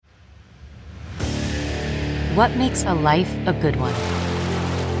What makes a life a good one?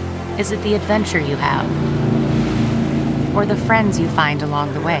 Is it the adventure you have? Or the friends you find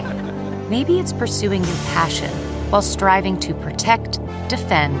along the way? Maybe it's pursuing your passion while striving to protect,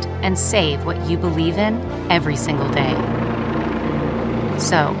 defend, and save what you believe in every single day.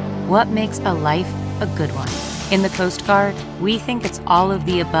 So, what makes a life a good one? In the Coast Guard, we think it's all of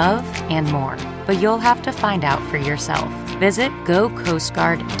the above and more, but you'll have to find out for yourself. Visit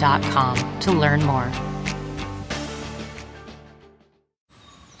gocoastguard.com to learn more.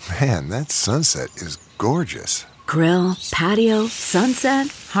 Man, that sunset is gorgeous. Grill, patio, sunset.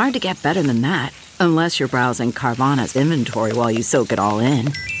 Hard to get better than that. Unless you're browsing Carvana's inventory while you soak it all in.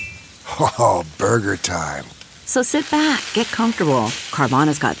 Oh, burger time. So sit back, get comfortable.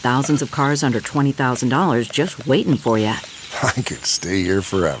 Carvana's got thousands of cars under $20,000 just waiting for you. I could stay here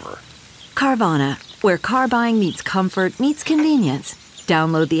forever. Carvana, where car buying meets comfort meets convenience.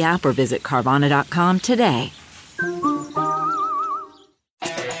 Download the app or visit Carvana.com today.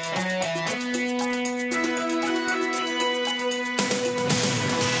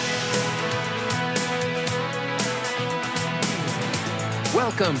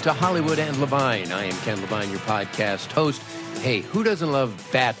 Welcome to Hollywood and Levine. I am Ken Levine, your podcast host. Hey, who doesn't love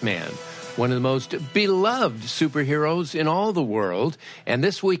Batman? One of the most beloved superheroes in all the world. And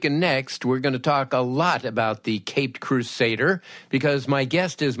this week and next, we're going to talk a lot about the Caped Crusader because my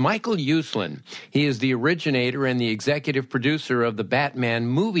guest is Michael Uslan. He is the originator and the executive producer of the Batman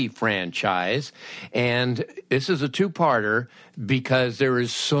movie franchise. And this is a two-parter because there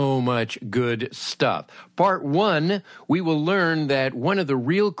is so much good stuff. Part one, we will learn that one of the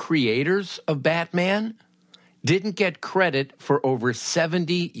real creators of Batman didn't get credit for over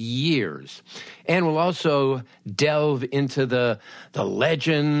 70 years. And we'll also delve into the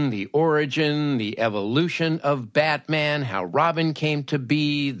legend, the origin, the evolution of Batman, how Robin came to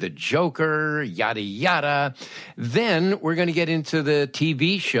be, the Joker, yada, yada. Then we're going to get into the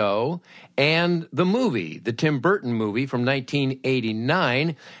TV show and the movie, the Tim Burton movie from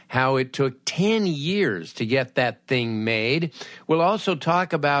 1989, how it took 10 years to get that thing made. We'll also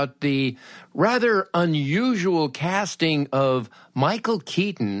talk about the rather unusual casting of Michael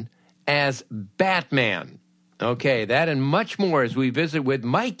Keaton as Batman. Okay, that and much more as we visit with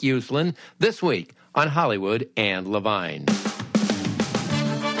Mike Uslan this week on Hollywood and Levine.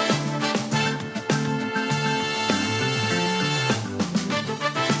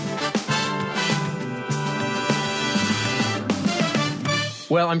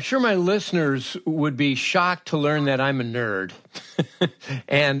 Well, I'm sure my listeners would be shocked to learn that I'm a nerd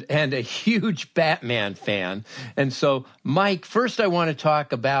and a huge Batman fan. And so, Mike, first I want to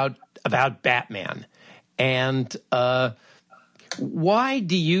talk about Batman. And why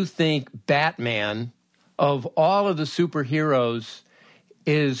do you think Batman, of all of the superheroes,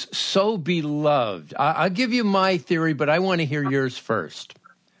 is so beloved? I'll give you my theory, but I want to hear yours first.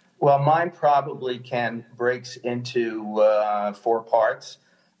 Well, mine probably, Ken, breaks into 4 parts.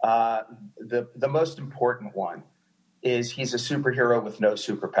 The most important one is he's a superhero with no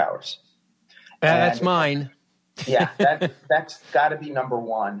superpowers. That's mine. Yeah, that's got to be number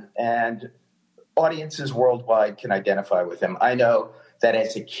one. And audiences worldwide can identify with him. I know that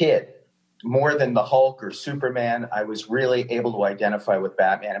as a kid, more than the Hulk or Superman, I was really able to identify with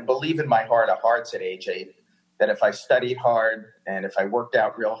Batman and believe in my heart of hearts at age 8 that if I studied hard and if I worked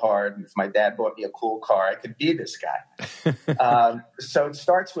out real hard and if my dad bought me a cool car, I could be this guy. So it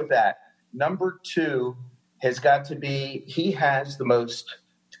starts with that. Number 2 has got to be he has the most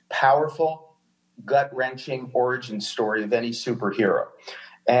powerful, gut-wrenching origin story of any superhero.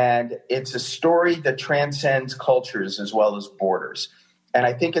 And it's a story that transcends cultures as well as borders. And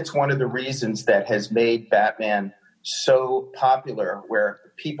I think it's one of the reasons that has made Batman so popular, where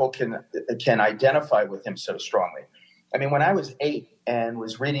people can identify with him so strongly. I mean, when I was 8 and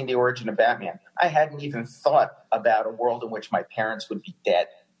was reading the origin of Batman, I hadn't even thought about a world in which my parents would be dead.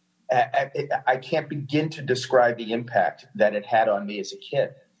 I can't begin to describe the impact that it had on me as a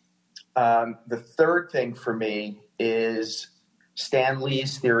kid. The third thing for me is Stan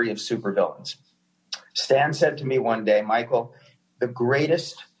Lee's theory of supervillains. Stan said to me one day, Michael, the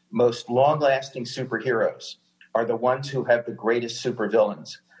greatest, most long-lasting superheroes are the ones who have the greatest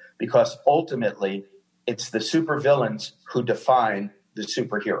supervillains, because ultimately it's the supervillains who define the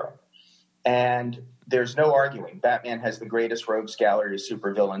superhero. And there's no arguing. Batman has the greatest rogues gallery of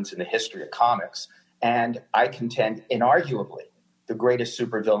supervillains in the history of comics. And I contend, inarguably, the greatest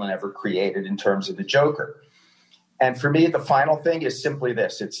supervillain ever created in terms of the Joker. And for me, the final thing is simply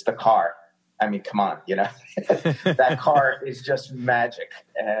this. It's the car. I mean, come on, that car is just magic.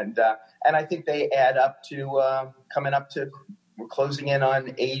 And I think they add up to coming up to we're closing in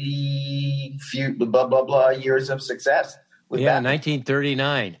on 80 blah, blah, blah years of success. Yeah,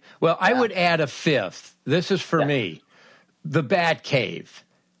 1939. Well, I would add a fifth. This is for me. The Bat Cave.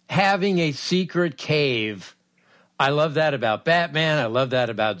 Having a secret cave. I love that about Batman. I love that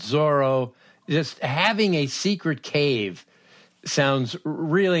about Zorro. Just having a secret cave sounds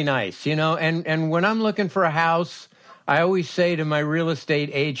really nice, you know? And when I'm looking for a house, I always say to my real estate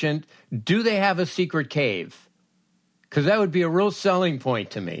agent, do they have a secret cave? Because that would be a real selling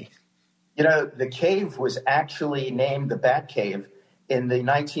point to me. You know, the cave was actually named the Bat Cave in the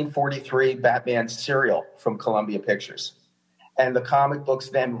 1943 Batman serial from Columbia Pictures. And the comic books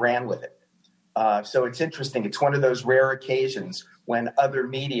then ran with it. So it's interesting. It's one of those rare occasions when other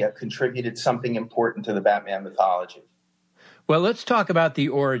media contributed something important to the Batman mythology. Well, let's talk about the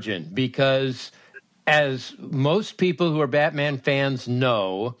origin, because as most people who are Batman fans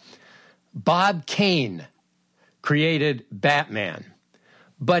know, Bob Kane created Batman.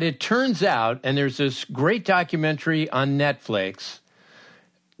 But it turns out, and there's this great documentary on Netflix,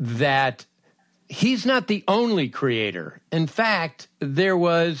 that he's not the only creator. In fact, there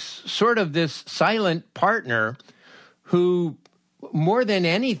was sort of this silent partner who, more than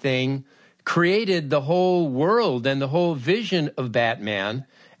anything, created the whole world and the whole vision of Batman.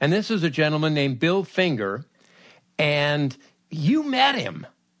 And this is a gentleman named Bill Finger. And you met him.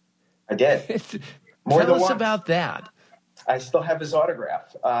 I did. Tell us about that. I still have his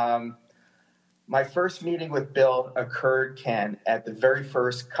autograph. My first meeting with Bill occurred, Ken, at the very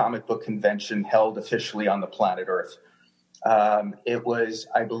first comic book convention held officially on the planet Earth. It was,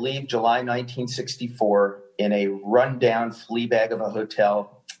 I believe, July 1964 in a rundown flea bag of a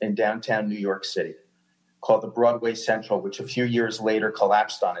hotel in downtown New York City called the Broadway Central, which a few years later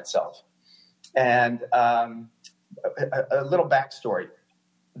collapsed on itself. And a little backstory.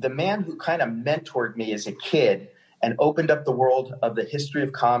 The man who kind of mentored me as a kid and opened up the world of the history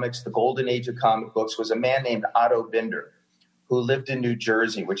of comics, the golden age of comic books, was a man named Otto Binder, who lived in New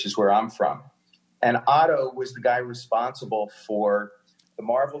Jersey, which is where I'm from. And Otto was the guy responsible for the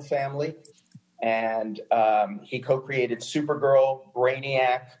Marvel family, and he co-created Supergirl,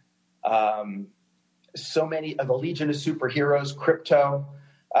 Brainiac, so many of the Legion of Superheroes, Krypto.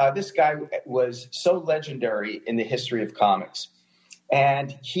 This guy was so legendary in the history of comics.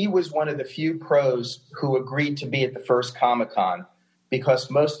 And he was one of the few pros who agreed to be at the first Comic-Con, because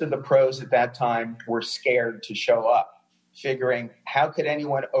most of the pros at that time were scared to show up, figuring how could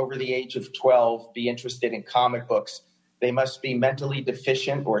anyone over the age of 12 be interested in comic books? They must be mentally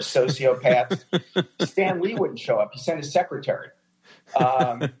deficient or sociopaths. Stan Lee wouldn't show up. He sent his secretary.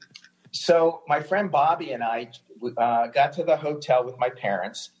 So my friend Bobby and I got to the hotel with my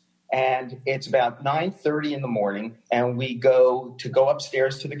parents. And it's about 9:30 in the morning, and we go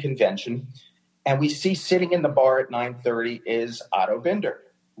upstairs to the convention, and we see sitting in the bar at 9:30 is Otto Binder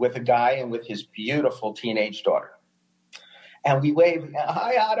with a guy and with his beautiful teenage daughter. And we wave,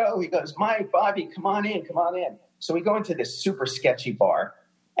 "Hi, Otto." He goes, "Mike, Bobby, come on in, come on in." So we go into this super sketchy bar,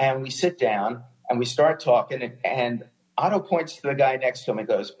 and we sit down, and we start talking, and Otto points to the guy next to him and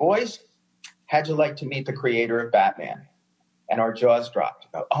goes, "Boys, how'd you like to meet the creator of Batman?" And our jaws dropped.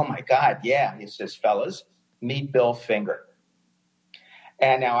 "Oh, my God, yeah." He says, "Fellas, meet Bill Finger."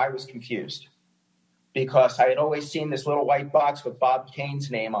 And now I was confused because I had always seen this little white box with Bob Kane's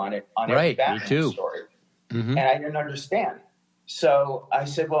name on it on every Batman story. Mm-hmm. And I didn't understand. So I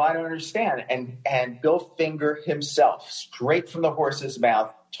said, "Well, I don't understand." And Bill Finger himself, straight from the horse's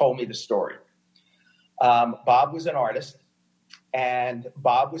mouth, told me the story. Bob was an artist, and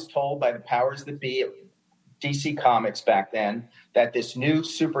Bob was told by the powers that be at DC Comics back then that this new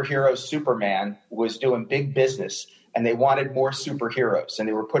superhero Superman was doing big business, and they wanted more superheroes, and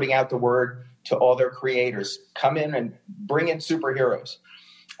they were putting out the word to all their creators, come in and bring in superheroes.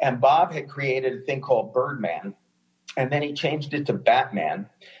 And Bob had created a thing called Birdman, and then he changed it to Batman.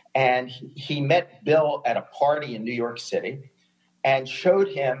 And he met Bill at a party in New York City and showed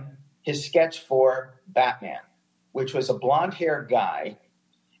him his sketch for Batman, which was a blonde-haired guy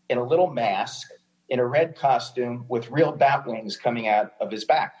in a little mask in a red costume with real bat wings coming out of his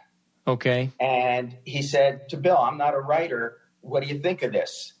back. Okay. And he said to Bill, "I'm not a writer. What do you think of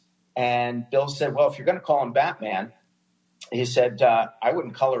this?" And Bill said, "Well, if you're going to call him Batman," he said, "I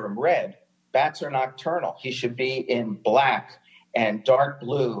wouldn't color him red. Bats are nocturnal. He should be in black and dark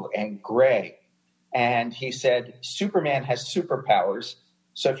blue and gray." And he said, "Superman has superpowers.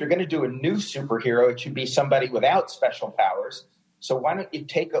 So if you're going to do a new superhero, it should be somebody without special powers. So why don't you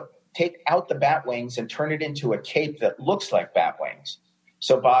take out the bat wings and turn it into a cape that looks like bat wings?"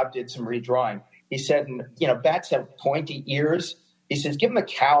 So Bob did some redrawing. He said, "Bats have pointy ears." He says, "Give them a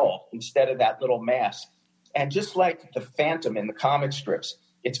cowl instead of that little mask." And just like the Phantom in the comic strips,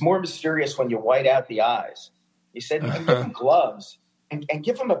 it's more mysterious when you white out the eyes. He said, give him gloves and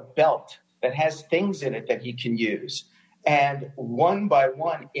give him a belt that has things in it that he can use. And one by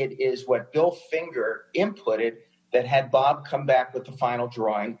one, it is what Bill Finger inputted that had Bob come back with the final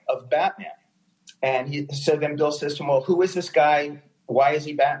drawing of Batman. And so then Bill says to him, well, who is this guy? Why is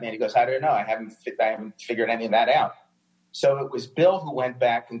he Batman? He goes, I don't know. I haven't figured any of that out. So it was Bill who went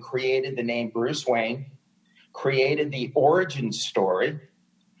back and created the name Bruce Wayne, created the origin story,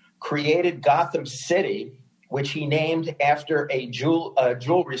 created Gotham City, which he named after a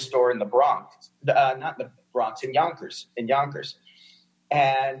jewelry store in the Bronx, not in the Bronx, in Yonkers,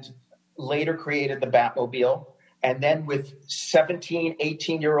 and later created the Batmobile. And then with 17,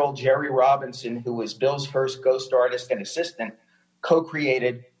 18-year-old Jerry Robinson, who was Bill's first ghost artist and assistant,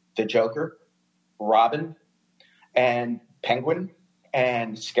 co-created the Joker, Robin, and Penguin,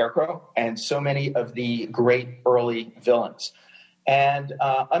 and Scarecrow, and so many of the great early villains. And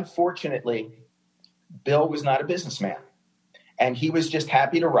unfortunately, Bill was not a businessman, and he was just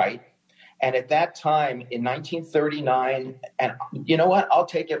happy to write. And at that time, in 1939, and you know what? I'll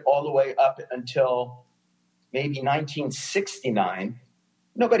take it all the way up until maybe 1969,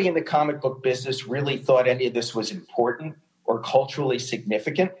 nobody in the comic book business really thought any of this was important or culturally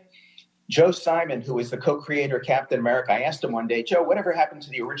significant. Joe Simon, who was the co-creator of Captain America, I asked him one day, Joe, whatever happened to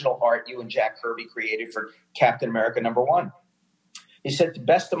the original art you and Jack Kirby created for Captain America #1? He said, to the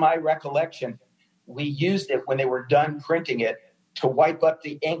best of my recollection, we used it when they were done printing it to wipe up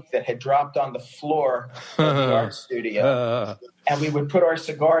the ink that had dropped on the floor of the art studio. And we would put our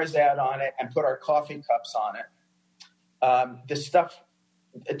cigars out on it and put our coffee cups on it. The stuff,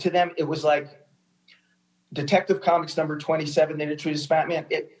 to them, it was like Detective Comics #27 that introduced Batman.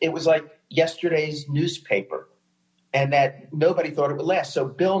 It was like yesterday's newspaper, and that nobody thought it would last. So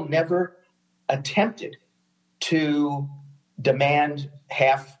Bill never attempted to demand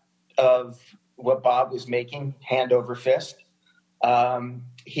half of what Bob was making hand over fist.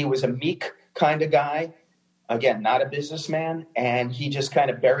 He was a meek kind of guy, again, not a businessman, and he just kind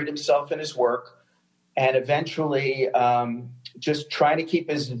of buried himself in his work and eventually just trying to keep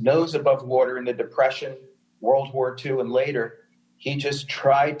his nose above water in the Depression, World War II, and later. He just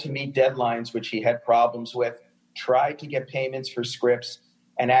tried to meet deadlines, which he had problems with, tried to get payments for scripts,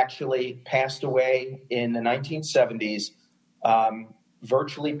 and actually passed away in the 1970s,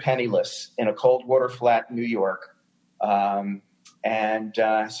 virtually penniless in a cold water flat in New York, and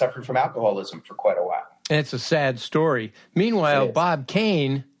suffered from alcoholism for quite a while. And it's a sad story. Meanwhile, Bob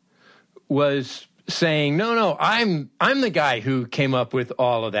Kane was saying, no, I'm the guy who came up with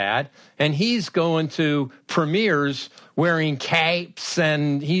all of that. And he's going to premieres wearing capes,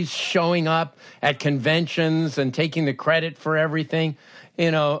 and he's showing up at conventions and taking the credit for everything.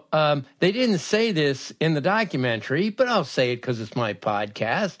 You know, they didn't say this in the documentary, but I'll say it because it's my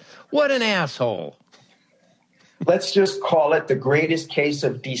podcast. What an asshole. Let's just call it the greatest case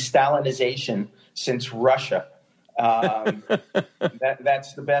of de-Stalinization since Russia.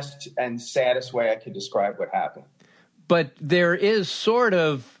 That's the best and saddest way I could describe what happened. But there is sort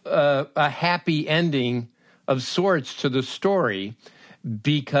of a happy ending of sorts to the story,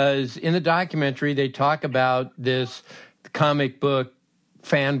 because in the documentary they talk about this comic book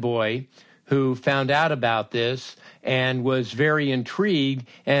fanboy who found out about this and was very intrigued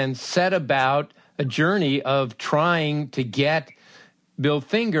and set about a journey of trying to get Bill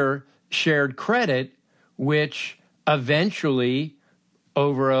Finger shared credit, which eventually,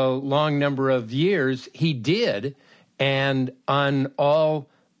 over a long number of years, he did. And on all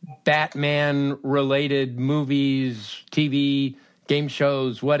Batman-related movies, TV, game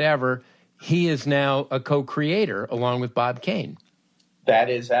shows, whatever, he is now a co-creator along with Bob Kane. That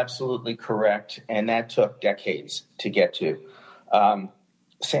is absolutely correct, and that took decades to get to.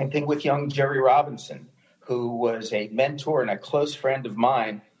 Same thing with young Jerry Robinson, who was a mentor and a close friend of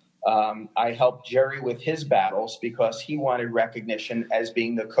mine. I helped Jerry with his battles because he wanted recognition as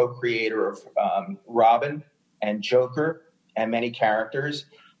being the co-creator of Robin and Joker and many characters.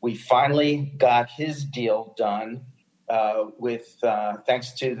 We finally got his deal done with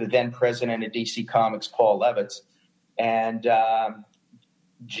thanks to the then president of DC Comics, Paul Levitz. And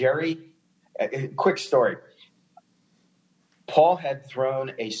Jerry, quick story. Paul had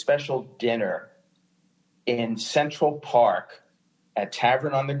thrown a special dinner in Central Park at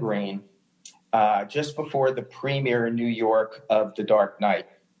Tavern on the Green just before the premiere in New York of The Dark Knight.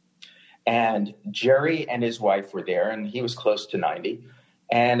 And Jerry and his wife were there, and he was close to 90.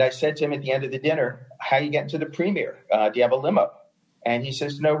 And I said to him at the end of the dinner, how are you getting to the premiere? Do you have a limo? And he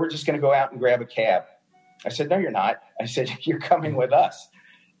says, no, we're just going to go out and grab a cab. I said, no, you're not. I said, you're coming with us.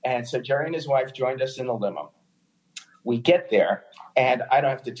 And so Jerry and his wife joined us in the limo. We get there, and I don't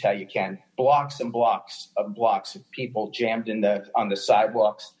have to tell you, Ken, blocks and blocks of people jammed on the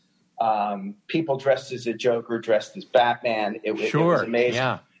sidewalks. People dressed as a Joker, dressed as Batman. It was amazing.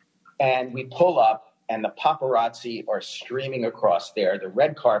 Yeah. And we pull up, and the paparazzi are streaming across there. The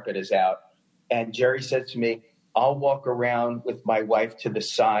red carpet is out. And Jerry said to me, I'll walk around with my wife to the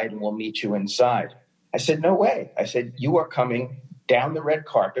side, and we'll meet you inside. I said, no way. I said, you are coming down the red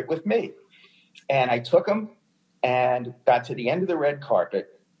carpet with me. And I took him and got to the end of the red carpet,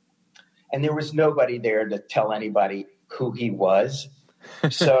 and there was nobody there to tell anybody who he was.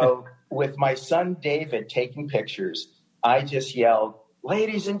 So with my son David taking pictures, I just yelled,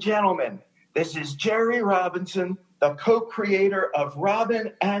 ladies and gentlemen, this is Jerry Robinson, the co-creator of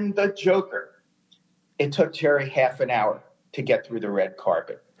Robin and the Joker. It took Jerry half an hour to get through the red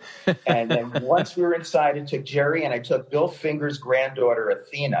carpet. And then once we were inside, it took Jerry, and I took Bill Finger's granddaughter,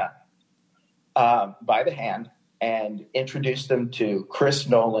 Athena, by the hand and introduced them to Chris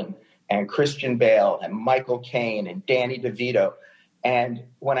Nolan and Christian Bale and Michael Caine and Danny DeVito. And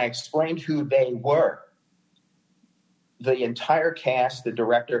when I explained who they were, the entire cast, the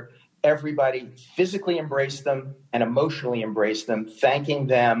director, everybody physically embraced them and emotionally embraced them, thanking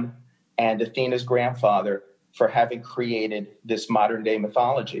them and Athena's grandfather for having created this modern day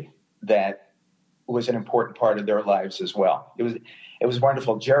mythology that was an important part of their lives as well. It was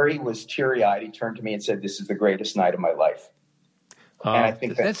wonderful. Jerry was teary-eyed. He turned to me and said, this is the greatest night of my life. And I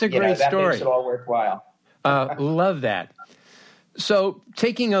think that's a great that story. makes it all worthwhile. Love that. So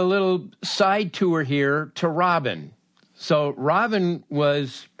taking a little side tour here to Robin. So Robin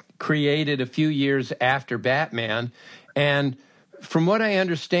was created a few years after Batman, and from what I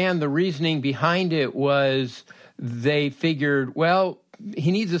understand, the reasoning behind it was they figured, well,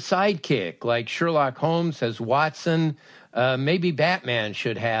 he needs a sidekick, like Sherlock Holmes has Watson. Maybe Batman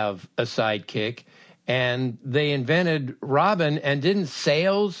should have a sidekick. And they invented Robin, and didn't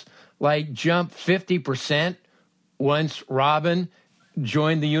sales like jump 50% once Robin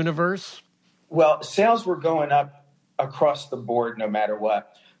joined the universe? Well, sales were going up across the board no matter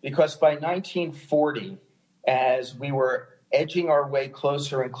what, because by 1940, as we were edging our way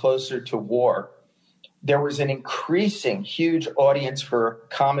closer and closer to war, there was an increasing huge audience for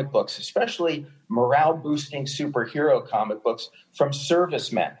comic books, especially morale-boosting superhero comic books from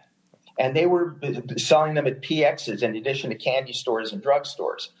servicemen. And they were selling them at PXs in addition to candy stores and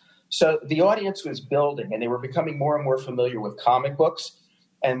drugstores. So the audience was building, and they were becoming more and more familiar with comic books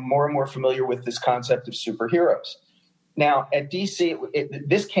and more familiar with this concept of superheroes. Now, at DC,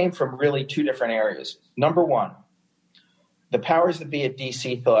 this came from really two different areas. Number one, the powers that be at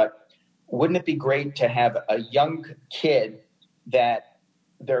DC thought, wouldn't it be great to have a young kid that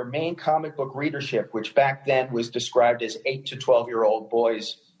their main comic book readership, which back then was described as 8 to 12-year-old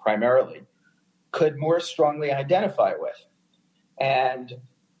boys primarily, could more strongly identify with. And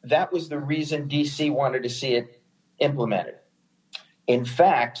that was the reason DC wanted to see it implemented. In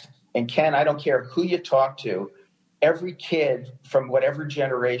fact, and Ken, I don't care who you talk to, every kid from whatever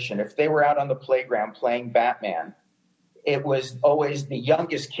generation, if they were out on the playground playing Batman, it was always the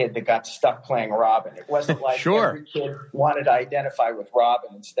youngest kid that got stuck playing Robin. It wasn't like every kid wanted to identify with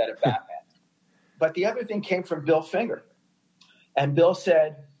Robin instead of Batman. But the other thing came from Bill Finger. And Bill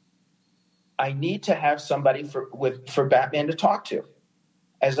said, I need to have somebody for Batman to talk to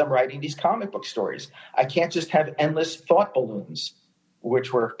as I'm writing these comic book stories. I can't just have endless thought balloons,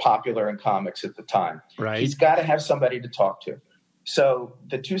 which were popular in comics at the time. Right. He's got to have somebody to talk to. So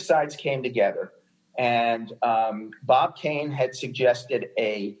the two sides came together, and Bob Kane had suggested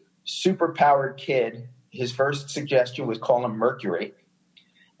a superpowered kid. His first suggestion was call him Mercury.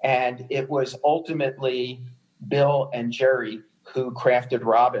 And it was ultimately Bill and Jerry who crafted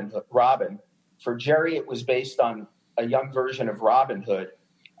Robin. For Jerry, it was based on a young version of Robin Hood.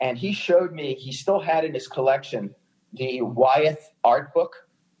 And he showed me, he still had in his collection the Wyeth art book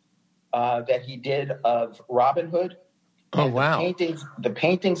that he did of Robin Hood. Oh, and wow. The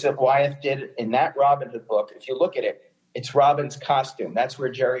paintings that Wyeth did in that Robin Hood book, if you look at it, it's Robin's costume. That's where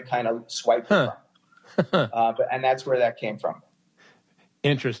Jerry kind of swiped from. And that's where that came from.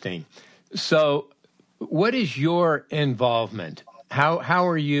 Interesting. So what is your involvement? How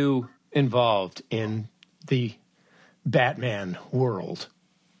are you involved in the Batman world?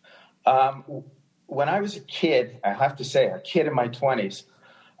 When I was a kid, I have to say, a kid in my 20s,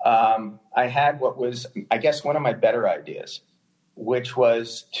 I had what was, I guess, one of my better ideas, which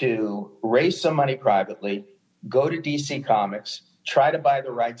was to raise some money privately, go to DC Comics, try to buy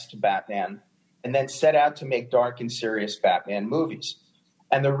the rights to Batman, and then set out to make dark and serious Batman movies.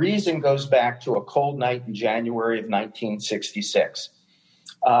 And the reason goes back to a cold night in January of 1966.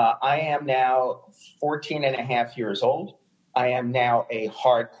 I am now 14 and a half years old. I am now a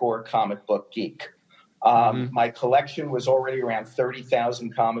hardcore comic book geek. My collection was already around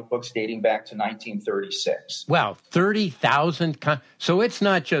 30,000 comic books dating back to 1936. Wow, 30,000. So it's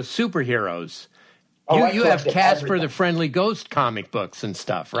not just superheroes. Oh, You have Casper everything. the Friendly Ghost comic books and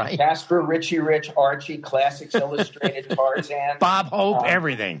stuff, right? Casper, Richie Rich, Archie, Classics Illustrated, Tarzan. Bob Hope,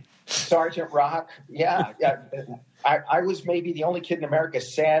 everything. Sergeant Rock. Yeah. I was maybe the only kid in America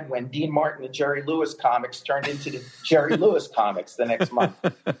sad when Dean Martin and Jerry Lewis comics turned into the Jerry Lewis comics the next month.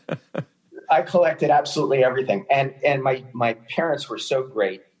 I collected absolutely everything. And my parents were so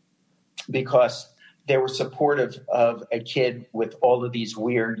great because they were supportive of a kid with all of these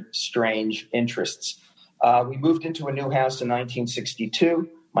weird, strange interests. We moved into a new house in 1962.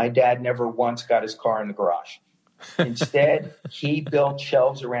 My dad never once got his car in the garage. Instead, he built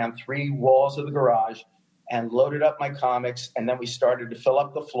shelves around 3 walls of the garage and loaded up my comics. And then we started to fill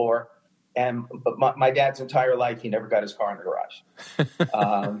up the floor. And my dad's entire life, he never got his car in the garage.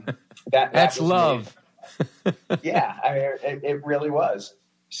 That's love. Yeah, I mean, it really was.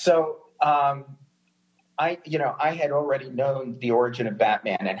 So I had already known the origin of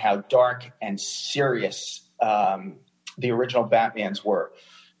Batman and how dark and serious the original Batmans were,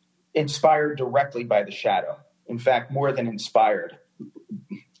 inspired directly by the Shadow. In fact, more than inspired,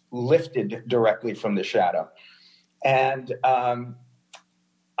 lifted directly from the Shadow. And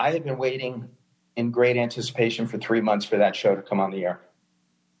I had been waiting in great anticipation for 3 months for that show to come on the air.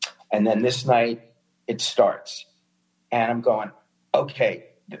 And then this night it starts. And I'm going, okay,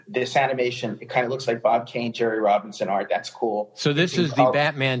 this animation, it kind of looks like Bob Kane, Jerry Robinson art. That's cool. So this is the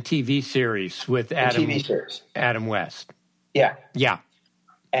Batman TV series with Adam West. Yeah. Yeah.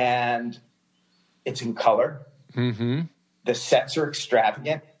 And it's in color. Mm-hmm. The sets are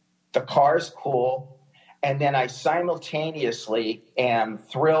extravagant. The car's cool. And then I simultaneously am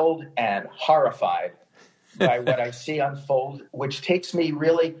thrilled and horrified by what I see unfold, which takes me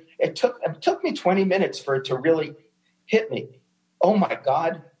really, it took me 20 minutes for it to really hit me. Oh my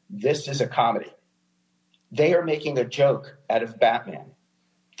God, this is a comedy. They are making a joke out of Batman.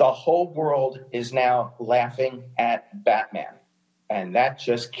 The whole world is now laughing at Batman. And that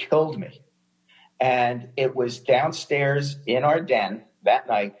just killed me. And it was downstairs in our den that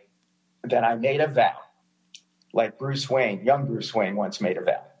night that I made a vow, like Bruce Wayne, young Bruce Wayne once made a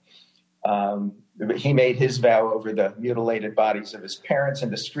vow. He made his vow over the mutilated bodies of his parents in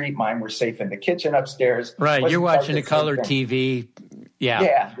the street. Mine were safe in the kitchen upstairs. Right, you're watching a color TV,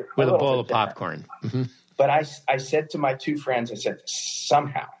 yeah, with a bowl of popcorn. Mm-hmm. But I said to my 2 friends, I said,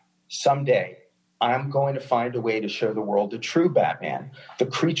 somehow, someday, I'm going to find a way to show the world the true Batman, the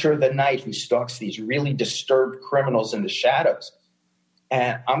creature of the night who stalks these really disturbed criminals in the shadows.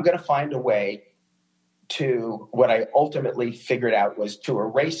 And I'm going to find a way to, what I ultimately figured out was to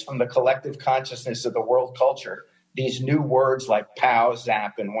erase from the collective consciousness of the world culture these new words like pow,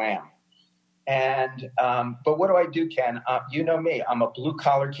 zap, and wham. And but what do, Ken? You know me. I'm a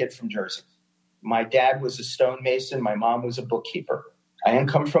blue-collar kid from Jersey. My dad was a stonemason. My mom was a bookkeeper. I didn't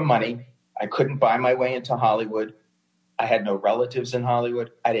come from money. I couldn't buy my way into Hollywood. I had no relatives in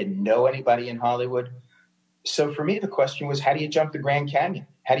Hollywood. I didn't know anybody in Hollywood. So for me, the question was, how do you jump the Grand Canyon?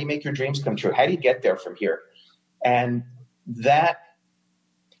 How do you make your dreams come true? How do you get there from here? And that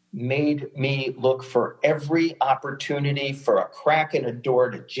made me look for every opportunity for a crack in a door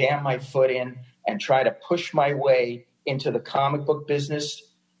to jam my foot in and try to push my way into the comic book business.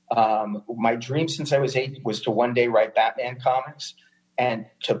 My dream since I was 8 was to one day write Batman comics and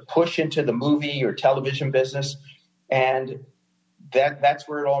to push into the movie or television business. And that's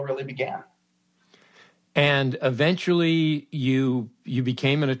where it all really began. And eventually you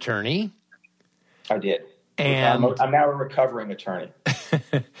became an attorney. I did. And I'm now a recovering attorney.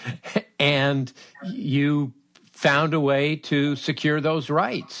 And you found a way to secure those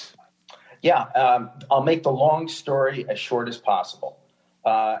rights. Yeah. I'll make the long story as short as possible.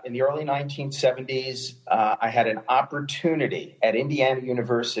 In the early 1970s, I had an opportunity at Indiana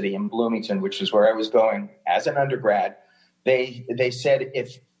University in Bloomington, which is where I was going as an undergrad. They said,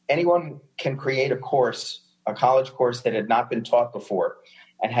 if anyone can create a college course that had not been taught before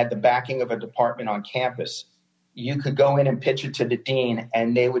and had the backing of a department on campus, you could go in and pitch it to the dean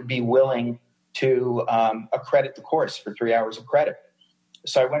and they would be willing to accredit the course for 3 hours of credit.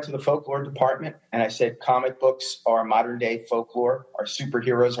 So I went to the folklore department and I said, comic books are modern day folklore. Our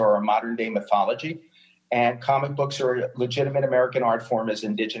superheroes are our modern day mythology. And comic books are a legitimate American art form as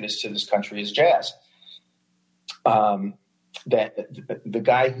indigenous to this country as jazz. The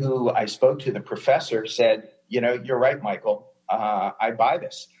guy who I spoke to, the professor, said, you're right, Michael. I buy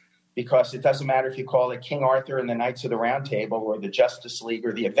this. because it doesn't matter if you call it King Arthur and the Knights of the Round Table or the Justice League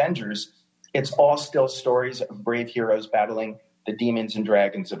or the Avengers. It's all still stories of brave heroes battling the demons and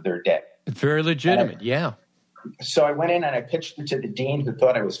dragons of their day. Very legitimate, yeah. So I went in and I pitched it to the dean, who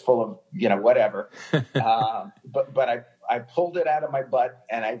thought I was full of, whatever. But I pulled it out of my butt,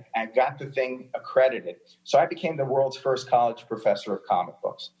 and I got the thing accredited. So I became the world's first college professor of comic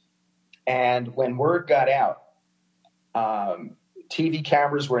books. And when word got out, TV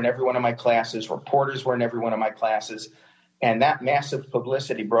cameras were in every one of my classes, reporters were in every one of my classes, and that massive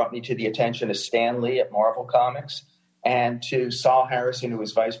publicity brought me to the attention of Stan Lee at Marvel Comics and to Saul Harrison, who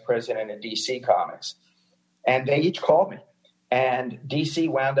was vice president of DC Comics. And they each called me. And DC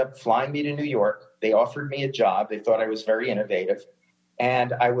wound up flying me to New York. They offered me a job. They thought I was very innovative.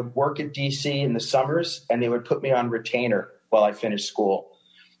 And I would work at DC in the summers, and they would put me on retainer while I finished school.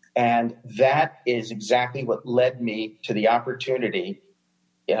 And that is exactly what led me to the opportunity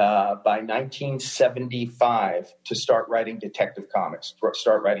by 1975 to start writing Detective Comics,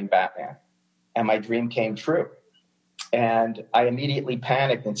 start writing Batman. And my dream came true. And I immediately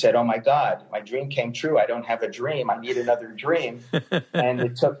panicked and said, oh, my God, my dream came true. I don't have a dream. I need another dream. And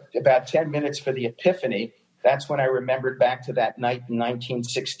it took about 10 minutes for the epiphany. That's when I remembered back to that night in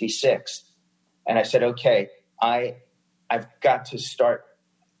 1966. And I said, okay, I've got to start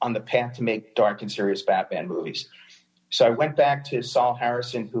on the path to make dark and serious Batman movies. So I went back to Saul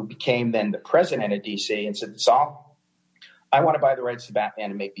Harrison, who became then the president of DC, and said, Saul, I want to buy the rights to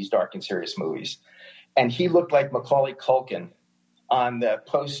Batman and make these dark and serious movies. And he looked like Macaulay Culkin on the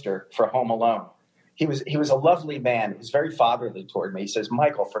poster for Home Alone. He was a lovely man. He was very fatherly toward me. He says,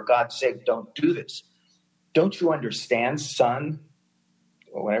 Michael, for God's sake, don't do this. Don't you understand, son?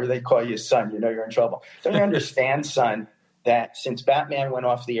 Or whenever they call you son, you're in trouble. Don't you understand, son, that since Batman went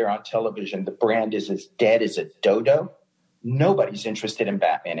off the air on television, the brand is as dead as a dodo? Nobody's interested in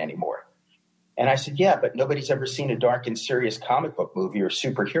Batman anymore. And I said, yeah, but nobody's ever seen a dark and serious comic book movie or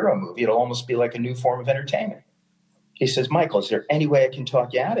superhero movie. It'll almost be like a new form of entertainment. He says, Michael, is there any way I can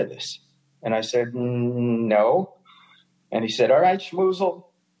talk you out of this? And I said, no. And he said, all right, Schmoozle,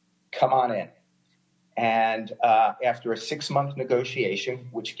 come on in. And after a 6-month negotiation,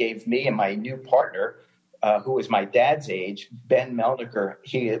 which gave me and my new partner, who was my dad's age, Ben Melniker,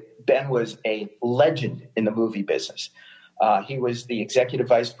 Ben was a legend in the movie business. He was the executive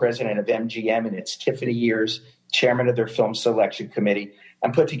vice president of MGM in its Tiffany years, chairman of their film selection committee,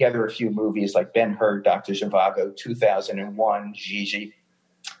 and put together a few movies like Ben-Hur, Dr. Zhivago, 2001, Gigi.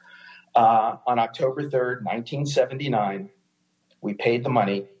 On October 3rd, 1979, we paid the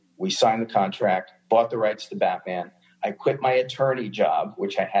money, we signed the contract, bought the rights to Batman. I quit my attorney job,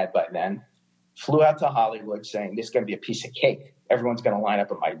 which I had by then, flew out to Hollywood saying, this is going to be a piece of cake. Everyone's going to line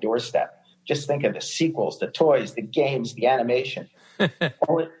up at my doorstep. Just think of the sequels, the toys, the games, the animation.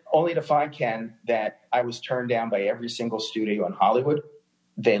 only to find, Ken, that I was turned down by every single studio in Hollywood.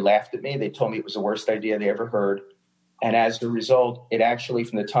 They laughed at me. They told me it was the worst idea they ever heard. And as a result, it actually,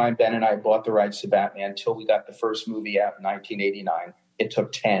 from the time Ben and I bought the rights to Batman until we got the first movie out in 1989, it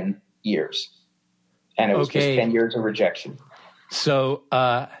took 10 years. And it was just 10 years of rejection. So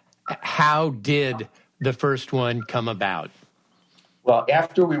how did the first one come about? Well,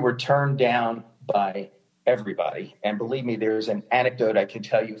 after we were turned down by everybody, and believe me, there's an anecdote I can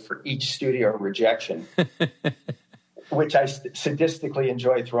tell you for each studio rejection, which I sadistically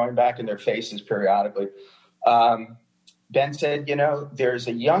enjoy throwing back in their faces periodically. Ben said, there's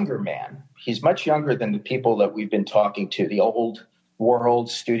a younger man. He's much younger than the people that we've been talking to, the old world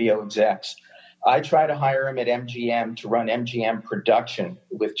studio execs. I try to hire him at MGM to run MGM production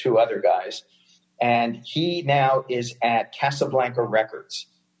with 2 other guys. And he now is at Casablanca Records.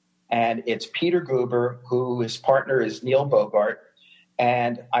 And it's Peter Guber, who his partner is Neil Bogart.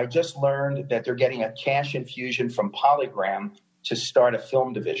 And I just learned that they're getting a cash infusion from Polygram to start a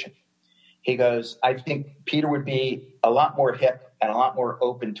film division. He goes, I think Peter would be a lot more hip and a lot more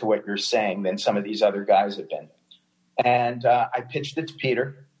open to what you're saying than some of these other guys have been. And I pitched it to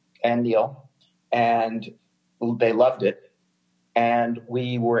Peter and Neil, and they loved it. And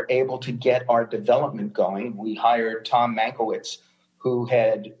we were able to get our development going. We hired Tom Mankiewicz, who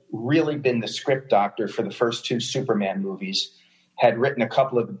had really been the script doctor for the first 2 Superman movies, had written a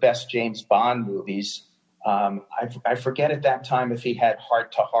couple of the best James Bond movies. I forget at that time if he had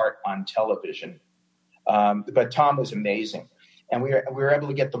Heart to Heart on television. But Tom was amazing. And we were able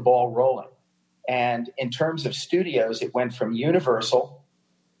to get the ball rolling. And in terms of studios, it went from Universal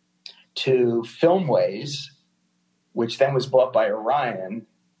to Filmways, which then was bought by Orion,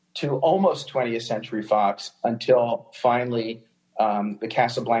 to almost 20th Century Fox, until finally the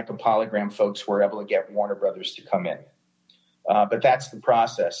Casablanca Polygram folks were able to get Warner Brothers to come in. But that's the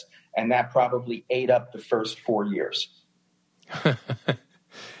process. And that probably ate up the first 4 years.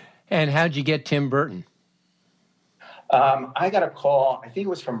 And how'd you get Tim Burton? I got a call, I think it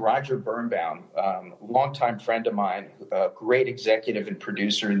was from Roger Birnbaum, longtime friend of mine, a great executive and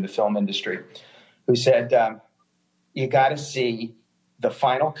producer in the film industry, who said, you got to see the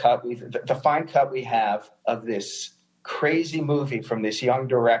final cut, the fine cut we have of this crazy movie from this young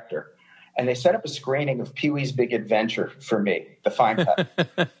director. And they set up a screening of Pee-wee's Big Adventure for me, the fine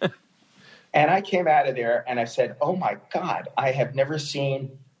cut. And I came out of there and I said, oh my God, I have never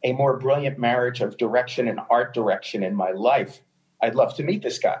seen a more brilliant marriage of direction and art direction in my life. I'd love to meet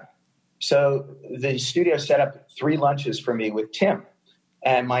this guy. So the studio set up 3 lunches for me with Tim.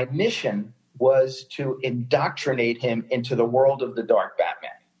 And my mission was to indoctrinate him into the world of the Dark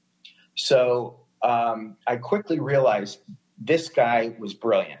Batman. So I quickly realized this guy was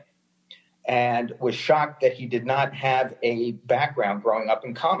brilliant and was shocked that he did not have a background growing up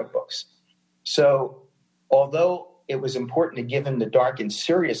in comic books. So although it was important to give him the dark and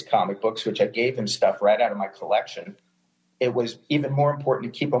serious comic books, which I gave him stuff right out of my collection, it was even more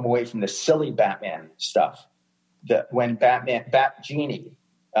important to keep him away from the silly Batman stuff. When Batman, Bat Genie,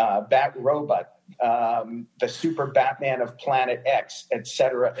 Bat Robot, the Super Batman of Planet X, et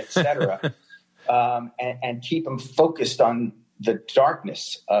cetera, and keep him focused on the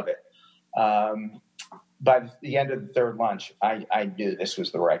darkness of it. By the end of the 3rd lunch, I knew this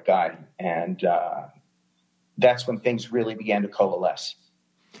was the right guy. And that's when things really began to coalesce.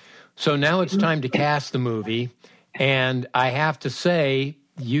 So now it's time to cast the movie. And I have to say,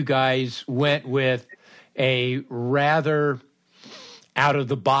 you guys went with a rather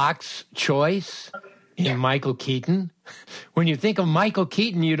out-of-the-box choice in Michael Keaton. When you think of Michael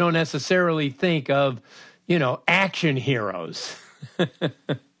Keaton, you don't necessarily think of, action heroes.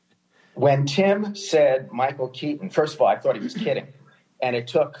 When Tim said Michael Keaton, first of all, I thought he was kidding. And it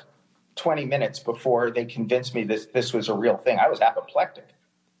took 20 minutes before they convinced me this was a real thing. I was apoplectic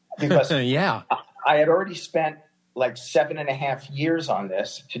because yeah. I had already spent like 7.5 years on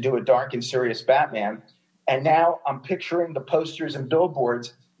this to do a dark and serious Batman. And now I'm picturing the posters and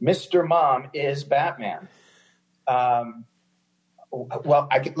billboards. Mr. Mom is Batman. Let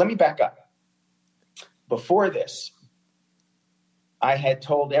me back up. Before this, I had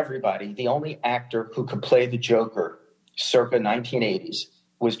told everybody the only actor who could play the Joker circa 1980s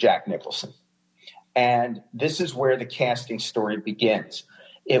was Jack Nicholson. And this is where the casting story begins.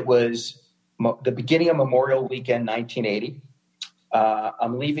 It was the beginning of Memorial Weekend, 1980.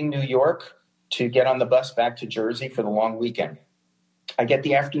 I'm leaving New York to get on the bus back to Jersey for the long weekend. I get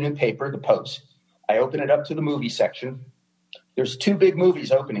the afternoon paper, the Post. I open it up to the movie section. There's 2 big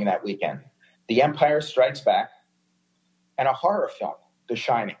movies opening that weekend. The Empire Strikes Back and a horror film, The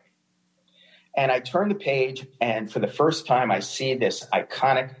Shining. And I turn the page, and for the first time, I see this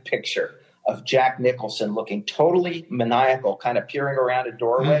iconic picture of Jack Nicholson looking totally maniacal, kind of peering around a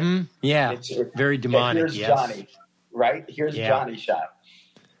doorway. Mm-hmm. Yeah, very demonic. Here's Johnny, right? Here's Johnny shot.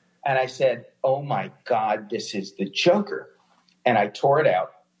 And I said, oh, my God, this is the Joker. And I tore it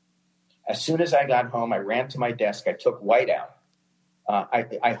out. As soon as I got home, I ran to my desk. I took whiteout.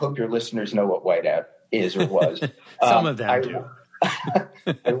 I hope your listeners know what whiteout is or was. Some of them do.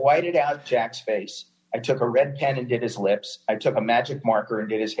 I whited out Jack's face. I took a red pen and did his lips. I took a magic marker and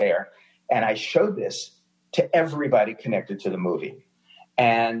did his hair. And I showed this to everybody connected to the movie.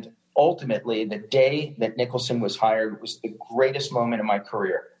 And ultimately, the day that Nicholson was hired was the greatest moment in my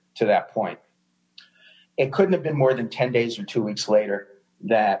career to that point. It couldn't have been more than 10 days or 2 weeks later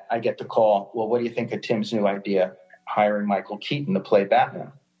that I get the call, well, what do you think of Tim's new idea, hiring Michael Keaton to play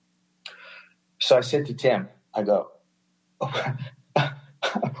Batman? So I said to Tim, I go,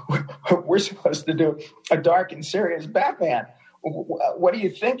 we're supposed to do a dark and serious Batman. What are you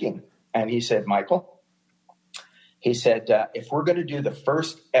thinking? And he said, Michael, he said, if we're going to do the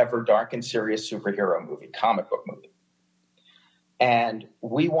first ever dark and serious superhero movie, comic book movie, and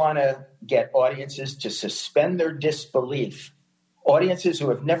we want to get audiences to suspend their disbelief, audiences who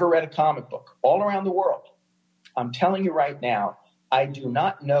have never read a comic book all around the world, I'm telling you right now, I do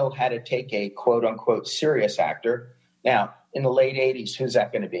not know how to take a quote-unquote serious actor. Now, in the late 80s, who's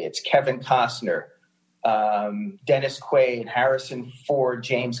that going to be? It's Kevin Costner, Dennis Quaid, Harrison Ford,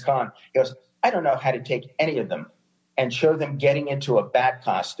 James Caan. He goes, I don't know how to take any of them and show them getting into a bat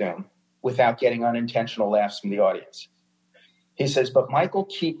costume without getting unintentional laughs from the audience. He says, but Michael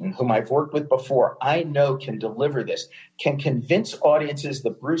Keaton, whom I've worked with before, I know can deliver this, can convince audiences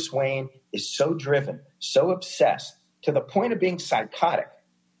that Bruce Wayne is so driven, so obsessed, to the point of being psychotic,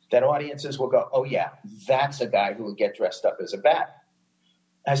 that audiences will go, oh, yeah, that's a guy who would get dressed up as a bat.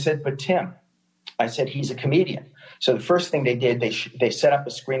 I said, but Tim, I said, he's a comedian. So the first thing they did, they set up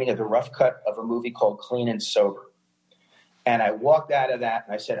a screening of the rough cut of a movie called Clean and Sober. And I walked out of that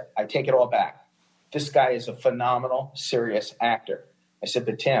and I said, I take it all back. This guy is a phenomenal, serious actor. I said,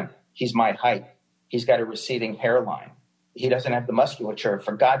 but Tim, he's my height. He's got a receding hairline. He doesn't have the musculature.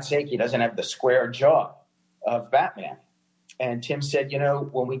 For God's sake, he doesn't have the square jaw of Batman. And Tim said,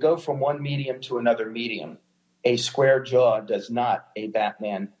 when we go from one medium to another medium, a square jaw does not a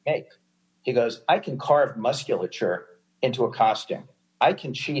Batman make. He goes, I can carve musculature into a costume. I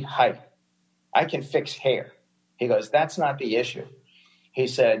can cheat height. I can fix hair. He goes, that's not the issue. He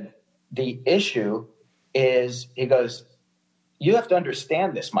said, the issue is, he goes, you have to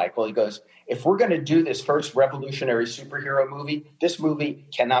understand this, Michael. He goes, if we're going to do this first revolutionary superhero movie, this movie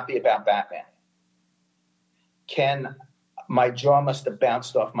cannot be about Batman. My jaw must have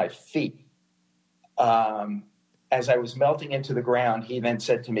bounced off my feet. As I was melting into the ground, he then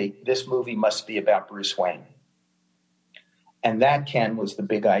said to me, this movie must be about Bruce Wayne. And that, Ken, was the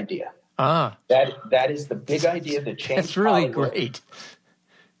big idea. That is the big idea that changed That's really Hollywood, great.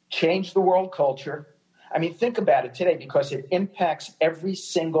 Changed the world culture. I mean, think about it today, because it impacts every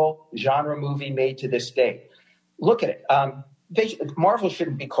single genre movie made to this day. Look at it. Marvel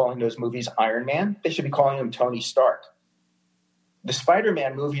shouldn't be calling those movies Iron Man. They should be calling them Tony Stark. The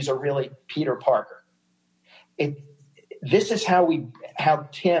Spider-Man movies are really Peter Parker. This is how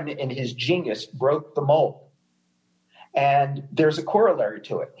Tim, in his genius, broke the mold. And there's a corollary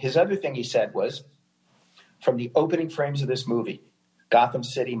to it. His other thing he said was, from the opening frames of this movie, Gotham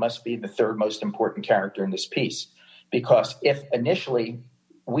City must be the third most important character in this piece. Because if initially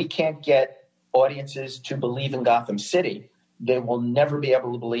we can't get audiences to believe in Gotham City, they will never be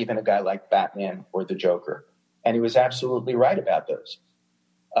able to believe in a guy like Batman or the Joker. And he was absolutely right about those.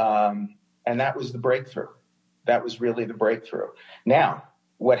 And that was the breakthrough. That was really the breakthrough. Now,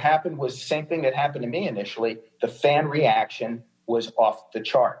 what happened was the same thing that happened to me initially. The fan reaction was off the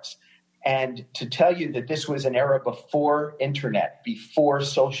charts. And to tell you that this was an era before internet, before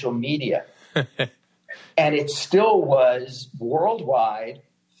social media, and it still was worldwide,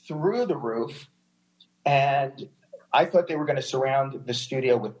 through the roof. And I thought they were going to surround the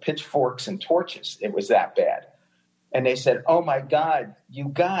studio with pitchforks and torches. It was that bad. And they said, oh, my God, you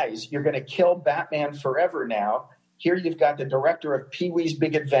guys, you're going to kill Batman forever now. Here you've got the director of Pee-wee's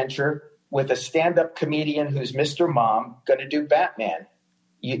Big Adventure with a stand-up comedian who's Mr. Mom going to do Batman.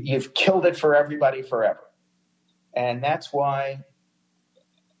 You've killed it for everybody forever. And that's why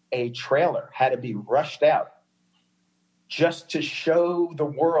a trailer had to be rushed out just to show the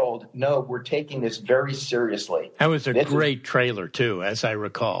world, no, we're taking this very seriously. That was a great trailer, too, as I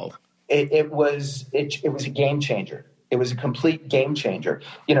recall. It was a game changer. It was a complete game changer.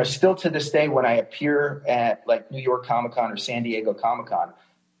 Still to this day, when I appear at like New York Comic-Con or San Diego Comic-Con,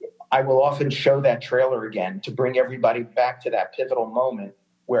 I will often show that trailer again to bring everybody back to that pivotal moment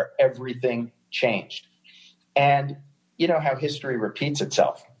where everything changed. And you know how history repeats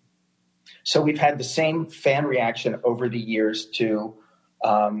itself. So we've had the same fan reaction over the years to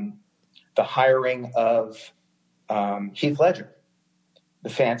the hiring of Heath Ledger. The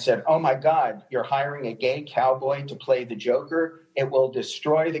fans said, oh, my God, you're hiring a gay cowboy to play the Joker. It will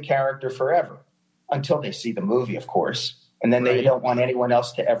destroy the character forever, until they see the movie, of course. And then they don't want anyone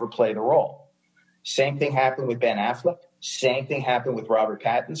else to ever play the role. Same thing happened with Ben Affleck. Same thing happened with Robert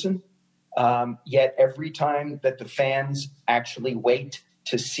Pattinson. Yet every time that the fans actually wait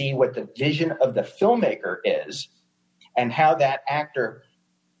to see what the vision of the filmmaker is and how that actor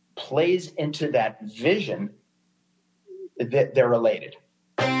plays into that vision, they're related.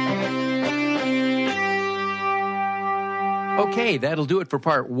 Okay, that'll do it for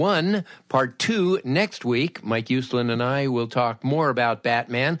part one. Part two next week. Mike Uslan and I will talk more about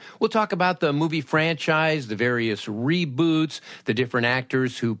Batman. We'll talk about the movie franchise, the various reboots, the different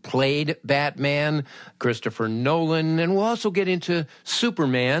actors who played Batman, Christopher Nolan, and we'll also get into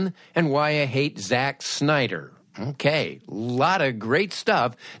Superman and why I hate Zack Snyder. Okay, a lot of great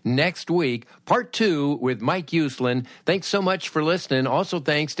stuff next week. Part two with Mike Uslan. Thanks so much for listening. Also,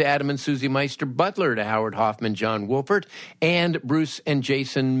 thanks to Adam and Susie Meister Butler, to Howard Hoffman, John Wolfert, and Bruce and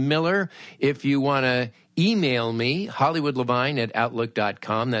Jason Miller. If you want to email me,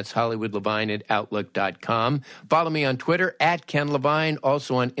 HollywoodLevine@Outlook.com. That's HollywoodLevine@Outlook.com. Follow me on Twitter @Ken Levine,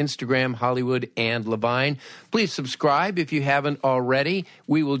 also on Instagram, Hollywood and Levine. Please subscribe if you haven't already.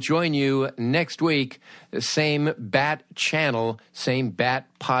 We will join you next week. The same Bat channel, same Bat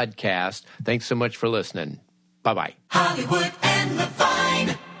podcast. Thanks so much for listening. Bye-bye. Hollywood and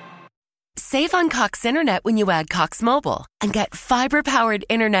Levine. Save on Cox Internet when you add Cox Mobile and get fiber-powered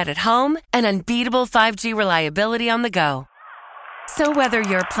internet at home and unbeatable 5G reliability on the go. So whether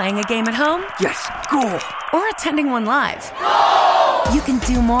you're playing a game at home, Yes, goal! or attending one live, you can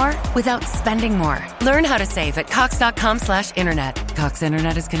do more without spending more. Learn how to save at Cox.com/internet. Cox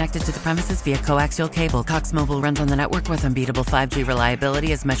Internet is connected to the premises via coaxial cable. Cox Mobile runs on the network with unbeatable 5G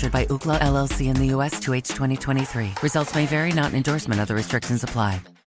reliability as measured by Ookla LLC in the U.S. to H2023. Results may vary, not an endorsement. Other restrictions apply.